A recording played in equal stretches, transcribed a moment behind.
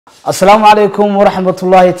السلام عليكم ورحمة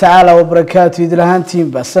الله تعالى وبركاته إدلهانتين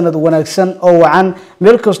بسند ونكسن أو عن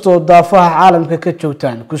ملكستو ضافها عالم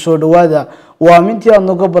ككتشوتان كسور دوادا ومنتي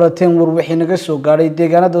النقبرتين وروحي نقصو قاري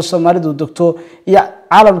ديغانا دو سمارد ودكتور يا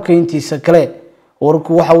عالم كينتي سكلي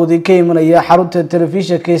وركو وحاودي كيمن يا حرونت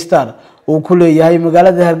التلفزيون كيستار وكل يهي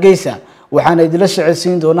مقالة هرقيسة وحانا يدلش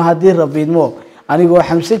عسين دونها دير ربيد مو أنيقو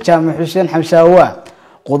حمسي جامع حسين حمسة هوا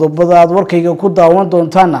قضبضا وركيقا كودا وان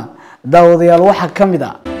دونتانا داو ديال واحد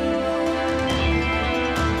كامدا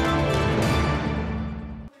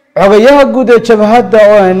xogayaha guud ee jabhadda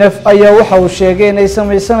ONF ayaa waxa uu sheegay inay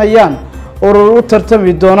sameeysanayaan urur u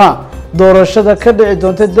tartami doona doorashada ka dhici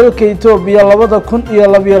doonta dalka Itoobiya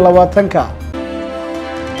 2022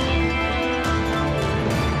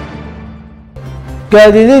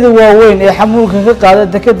 gaadiidada waaweyn ee xamuulka ka qaada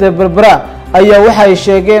dekedda Berbera ayaa waxa ay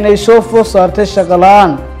sheegeen inay soo food saartay shaqo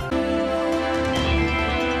la'aan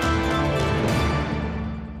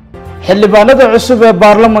xildhibaanada cusub ee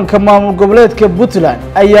baarlamaanka maamul goboleedka Puntland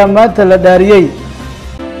ayaa maanta la dhaariyay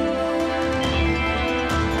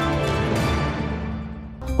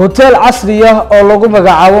hotel casri ah oo lagu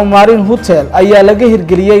magacaabo Marin Hotel ayaa laga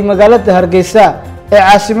hirgeliyay magaalada Hargeysa ee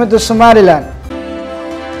caasimadda Somaliland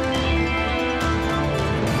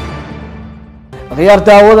khiyaar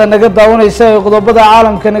daawada naga daawanaysa ee Qoddobada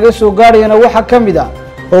caalamka naga soo gaarayna waxa kamid ah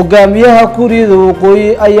hogaamiyaha Kuuriyada Waqooyi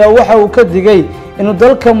ayaa waxa uu ka digay inuu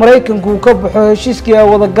dalka Mareykanku ka baxo heshiiskii ay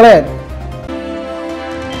wada galeen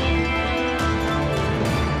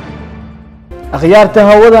akhyaarta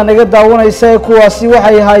hawada naga daawanaysa kuwaasi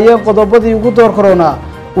waxay haayeen qodobadii ugu door corona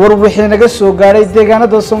warbixin naga soo gaaray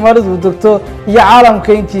deegaanada Soomaalidu degto iyo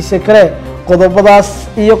caalamka intiisa kale qodobadaas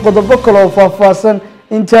iyo qodobo kale oo faahfaahsan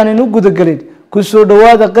intaan inu gudagelin ku soo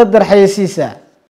dhawaada qadar xayeysiisa